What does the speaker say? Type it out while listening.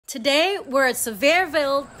Today, we're at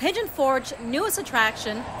Sevierville, Pigeon Forge newest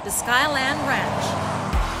attraction, the Skyland Ranch.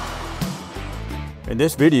 In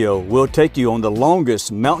this video, we'll take you on the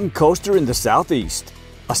longest mountain coaster in the Southeast,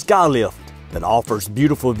 a sky lift that offers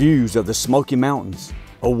beautiful views of the Smoky Mountains,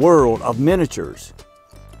 a world of miniatures,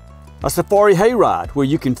 a safari hayride where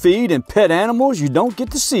you can feed and pet animals you don't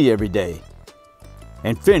get to see every day,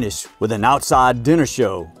 and finish with an outside dinner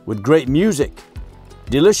show with great music,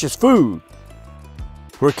 delicious food,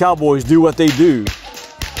 where cowboys do what they do,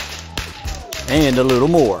 and a little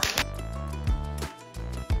more.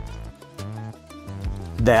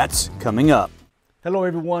 That's coming up. Hello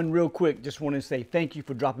everyone, real quick, just want to say thank you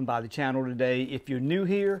for dropping by the channel today. If you're new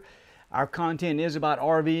here, our content is about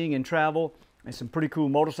RVing and travel and some pretty cool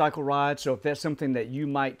motorcycle rides, so if that's something that you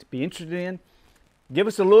might be interested in, give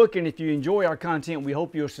us a look, and if you enjoy our content, we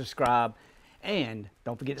hope you'll subscribe. And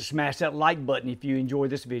don't forget to smash that like button if you enjoy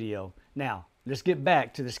this video. Now, let's get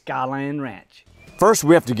back to the Skyland Ranch. First,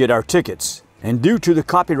 we have to get our tickets. And due to the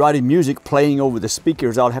copyrighted music playing over the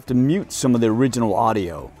speakers, I'll have to mute some of the original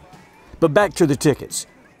audio. But back to the tickets.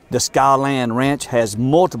 The Skyland Ranch has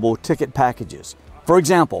multiple ticket packages. For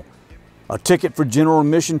example, a ticket for general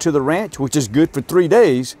admission to the ranch, which is good for 3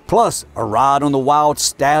 days, plus a ride on the Wild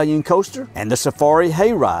Stallion coaster and the Safari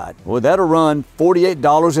Hayride. Well, that'll run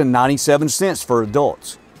 $48.97 for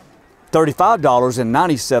adults,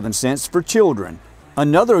 $35.97 for children.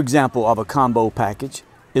 Another example of a combo package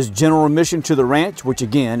is general admission to the ranch, which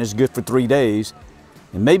again is good for 3 days.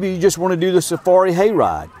 And maybe you just want to do the Safari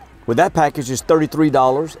Hayride. Well, that package is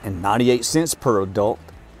 $33.98 per adult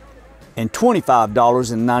and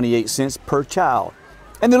 $25.98 per child.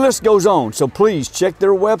 And the list goes on, so please check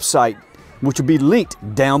their website, which will be linked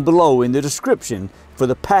down below in the description for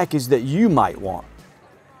the package that you might want.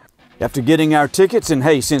 After getting our tickets, and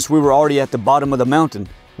hey, since we were already at the bottom of the mountain,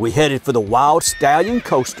 we headed for the Wild Stallion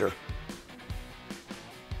coaster.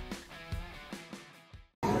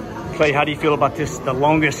 Clay, how do you feel about this, the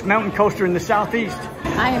longest mountain coaster in the Southeast?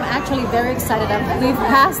 I am actually very excited. We've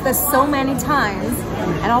passed this so many times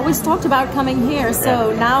and always talked about coming here,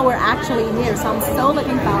 so now we're actually here, so I'm so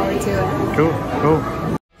looking forward to it. Cool, cool.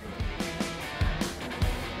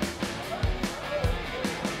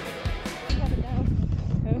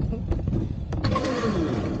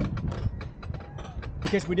 In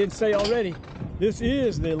case we didn't say already, this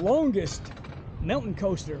is the longest mountain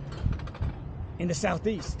coaster in the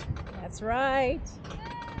Southeast. That's right.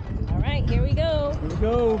 All right, here we go. Here we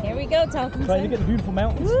go. Here we go, Tolkien. Try to get the beautiful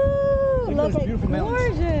mountains. Woo! Look at those beautiful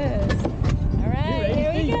mountains. Gorgeous. All right,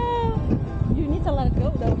 here we go. You need to let it go,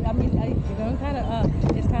 though. I mean, you're going kind of up.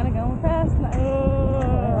 It's kind of going fast now.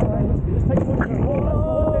 Let's take a look.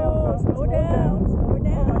 Slow down. Slow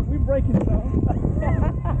down. We're breaking it, though.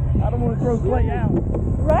 I don't want to throw Clay out.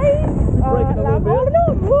 Right? We're breaking a little bit.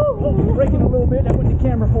 We're breaking a little bit. That's what the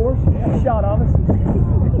camera for. A shot of us.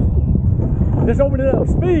 Let's open it up.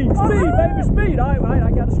 Speed, baby, speed. All right,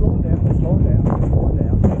 I got to slow it down. Slow it down.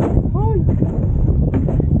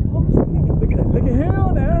 Look at that. Look at him now.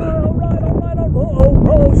 All right.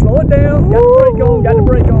 Oh, slow it down. Got the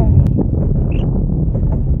brake on.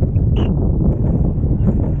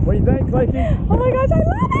 What do you think, Clayton? Oh my gosh, I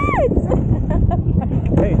love it!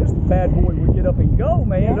 Hey, this is the bad boy. We get up and go,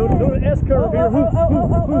 man. Yeah. Little S-curve here.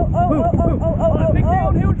 Big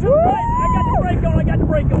downhill to the right. I got the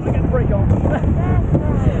brake on.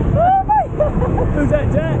 Oh my God! Who's that,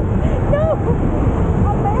 Jack? No! A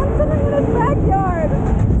man sitting in his backyard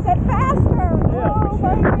said faster! Yeah, Oh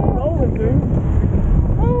my God! rolling, dude.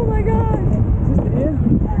 Oh my God! Is this the end?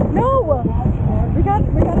 No! We got a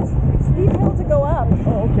steep hill to go up.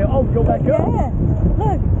 Oh, okay. Oh, go back up. Yeah!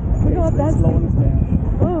 Look! We go up that Slowing us down.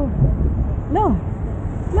 Oh! No!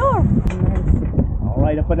 Lower! All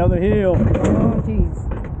right, up another hill. Oh jeez.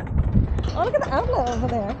 Oh, look at the outlet over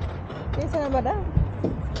there. You say about that?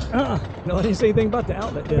 No, I didn't say anything about the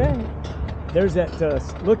outlet, did I? Right. There's that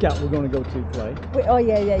lookout we're going to go to, Clay. Wait, oh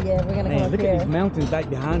yeah. We're gonna come Man, up look here. at these mountains back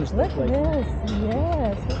behind us. Look at Clay. this.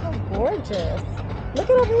 Yes. Look how gorgeous. Look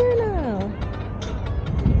at over here now.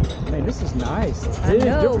 Man, this is nice. It's I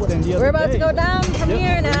know. different than the other We're about day. to go down from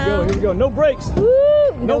here now. Here we go. No brakes.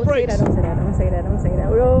 Woo! No brakes. Don't say that.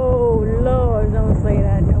 Oh Lord, don't say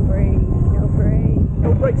that. No brakes.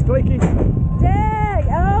 No brakes, Clayton. Dang!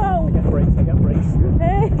 Oh! I got brakes.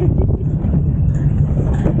 Hey!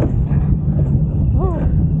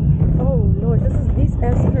 Oh Lord, these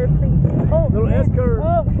S-curve things. Oh, Little man. S-curve.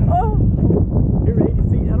 Oh! You're 80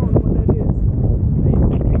 feet. I don't know what that is.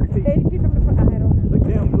 80 feet. 80 feet from the front. I don't know. Look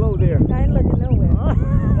down below there. I ain't looking nowhere.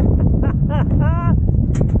 I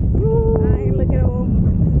ain't looking over.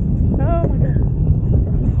 Oh my God.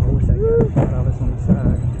 I wish I got this on the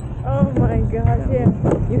side.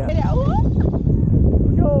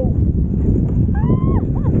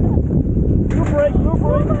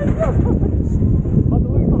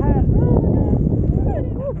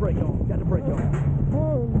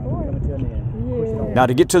 Now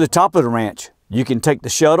to get to the top of the ranch, you can take the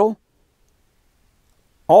shuttle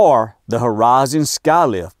or the Horizon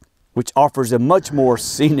Skylift, which offers a much more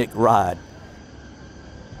scenic ride.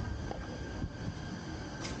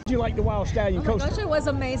 Did you like the Wild Stallion coaster? Gosh, it was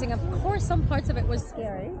amazing. Of course, some parts of it was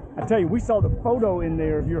scary. I tell you, we saw the photo in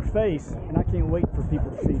there of your face, and I can't wait for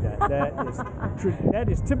people to see that. That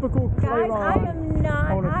is typical Clay Ron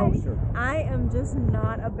on a coaster. I am just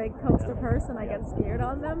not a big coaster person. I get scared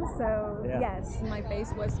on them, so yes, my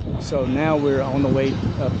face was. So now we're on the way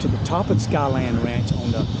up to the top of Skyland Ranch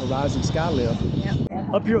on the Horizon Skylift.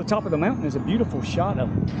 Yep. Up here at the top of the mountain is a beautiful shot of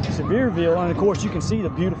Sevierville, and of course you can see the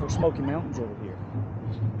beautiful Smoky Mountains over here.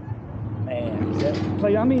 Man,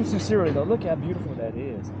 Clay, I mean sincerely though, look how beautiful that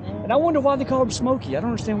is. And I wonder why they call it Smoky. I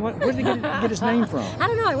don't understand where did they get its name from? I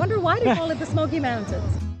don't know. I wonder why they call it the Smoky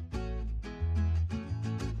Mountains.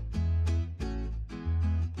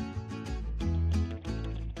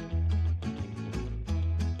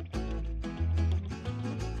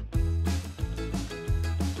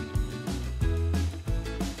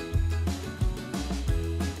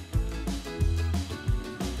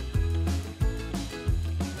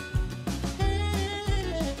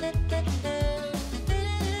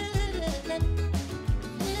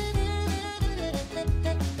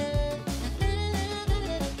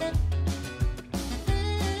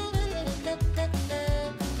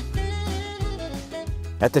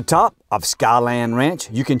 At the top of Skyland Ranch,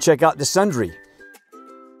 you can check out the Sundry,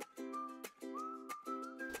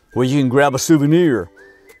 where you can grab a souvenir,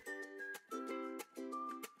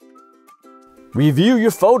 review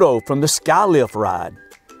your photo from the Skylift ride,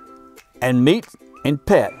 and meet and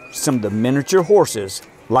pet some of the miniature horses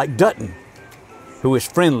like Dutton, who is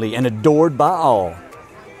friendly and adored by all.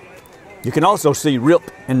 You can also see Rip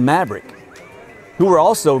and Maverick, who are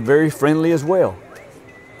also very friendly as well.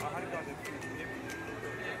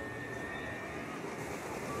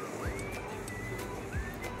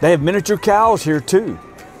 They have miniature cows here too.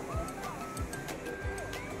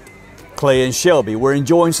 Clay and Shelby were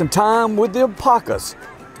enjoying some time with the alpacas,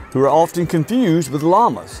 who are often confused with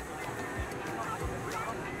llamas.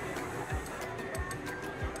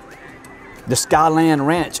 The Skyland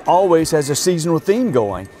Ranch always has a seasonal theme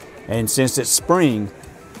going, and since it's spring,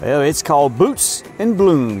 well, it's called Boots in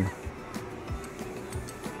Bloom.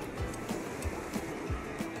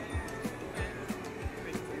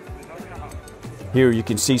 Here you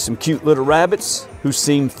can see some cute little rabbits who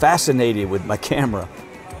seem fascinated with my camera.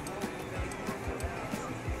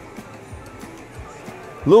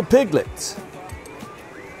 Little piglets.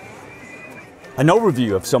 An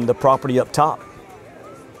overview of some of the property up top.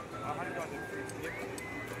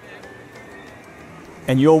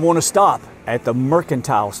 And you'll want to stop at the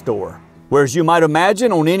mercantile store, where, as you might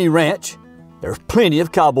imagine on any ranch, there's plenty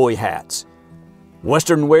of cowboy hats,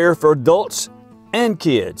 Western wear for adults and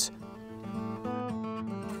kids.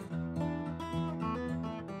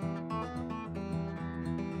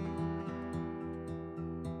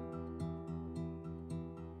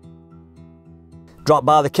 Drop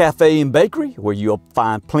by the cafe and bakery, where you'll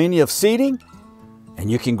find plenty of seating,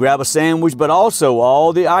 and you can grab a sandwich, but also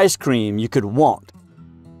all the ice cream you could want,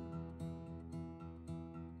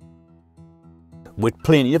 with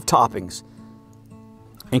plenty of toppings.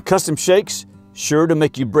 And custom shakes, sure to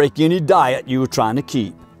make you break any diet you were trying to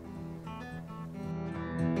keep.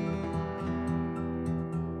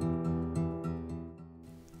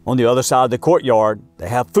 On the other side of the courtyard, they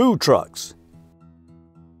have food trucks,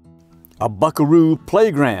 a buckaroo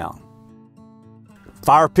playground,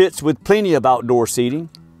 fire pits with plenty of outdoor seating.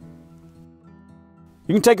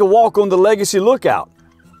 You can take a walk on the Legacy Lookout.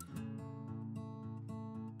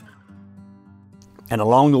 And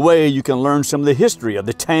along the way, you can learn some of the history of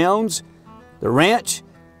the towns, the ranch,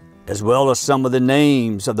 as well as some of the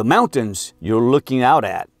names of the mountains you're looking out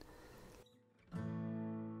at.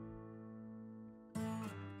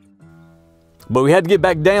 But we had to get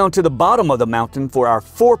back down to the bottom of the mountain for our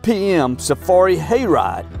 4 p.m. safari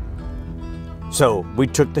hayride. So we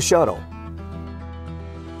took the shuttle.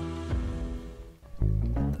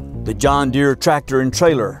 The John Deere tractor and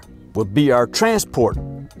trailer will be our transport.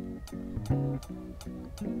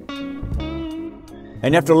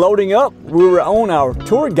 And after loading up, we were on our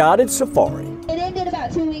tour-guided safari. It ended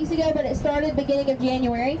about 2 weeks ago, but it started beginning of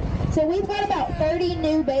January. So we've got about 30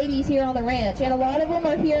 new babies here on the ranch, and a lot of them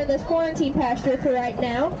are here in this quarantine pasture for right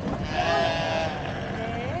now.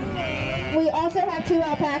 We also have 2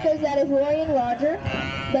 alpacas, that is Roy and Roger.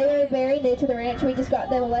 They are very new to the ranch. We just got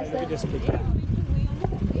them less than. So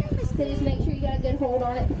just make sure you got a good hold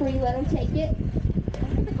on it before you let them take it.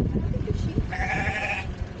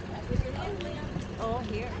 Oh,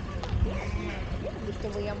 here.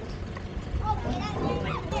 Mr. Williams.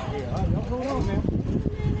 Hold on, man.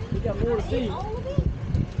 We got more to see.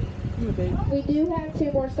 We do have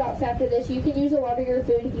 2 more stops after this. You can use a lot of your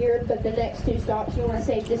food here, but the next 2 stops you want to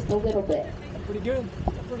save just a little bit. Pretty good.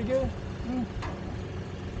 Pretty good.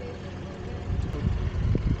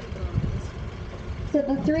 So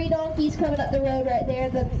the 3 donkeys coming up the road right there.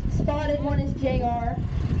 The spotted one is JR.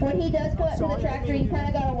 When he does come up to the tractor, you kind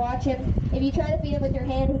of got to watch him. If you try to feed him with your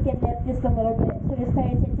hand, he can nip just a little bit. So just pay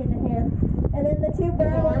attention to him. And then the 2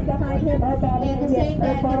 brown ones behind him are Bobby and the same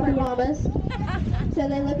dad, different mamas. So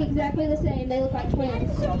they look exactly the same. They look like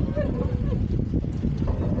twins.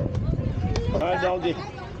 All right, doggy.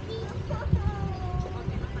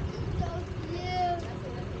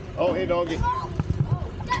 Oh, hey, doggy.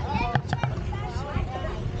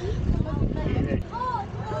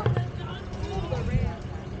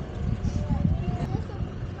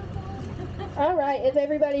 All right, if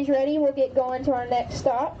everybody's ready, we'll get going to our next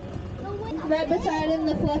stop. Right beside him,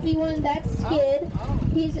 the fluffy one, that's Skid.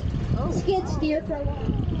 Skid steered for a while.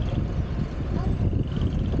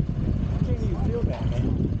 I can't even feel that, man.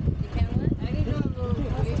 You can what? I didn't know.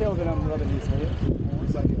 I can tell that I'm rubbing his head.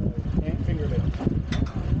 It's like an ant fingernail. I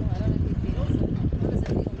don't know if he feels it. Does it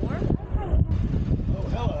feel warm? Oh,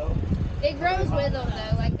 hello. It grows with them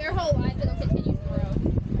though. Like their whole life, it'll continue to grow.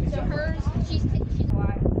 So hers, she's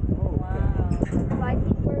white. Like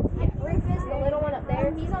Rufus, the little one up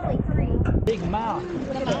there, he's only 3. Big mouth.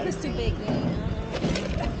 The mouth is too big then.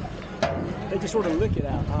 They just sort of lick it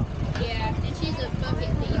out, huh? Yeah, and she's a bucket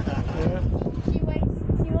thief. Yeah. She waits,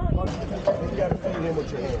 she won't. You gotta feed him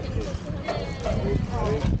with your hand, too.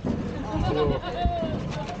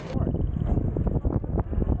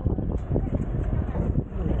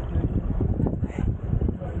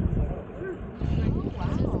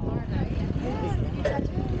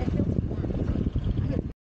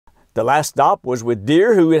 The last stop was with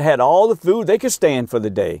deer who had had all the food they could stand for the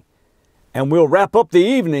day. And we'll wrap up the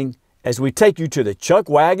evening as we take you to the Chuck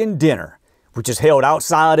Wagon Dinner, which is held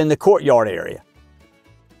outside in the courtyard area.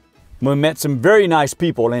 We met some very nice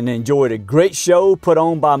people and enjoyed a great show put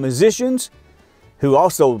on by musicians who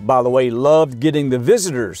also, by the way, loved getting the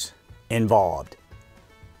visitors involved,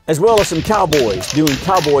 as well as some cowboys doing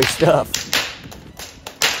cowboy stuff.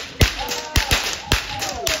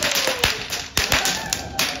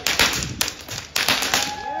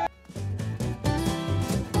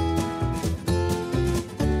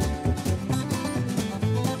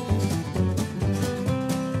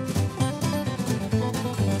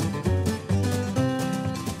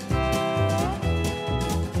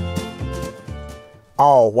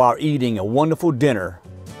 All while eating a wonderful dinner.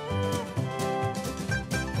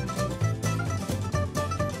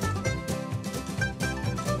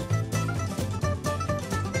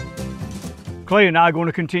 Clay and I are going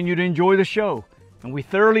to continue to enjoy the show, and we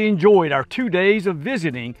thoroughly enjoyed our 2 days of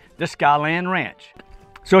visiting the Skyland Ranch.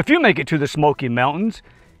 So if you make it to the Smoky Mountains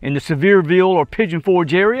in the Sevierville or Pigeon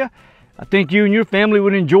Forge area, I think you and your family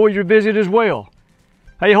would enjoy your visit as well.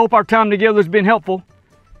 Hey, I hope our time together has been helpful.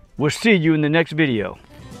 We'll see you in the next video.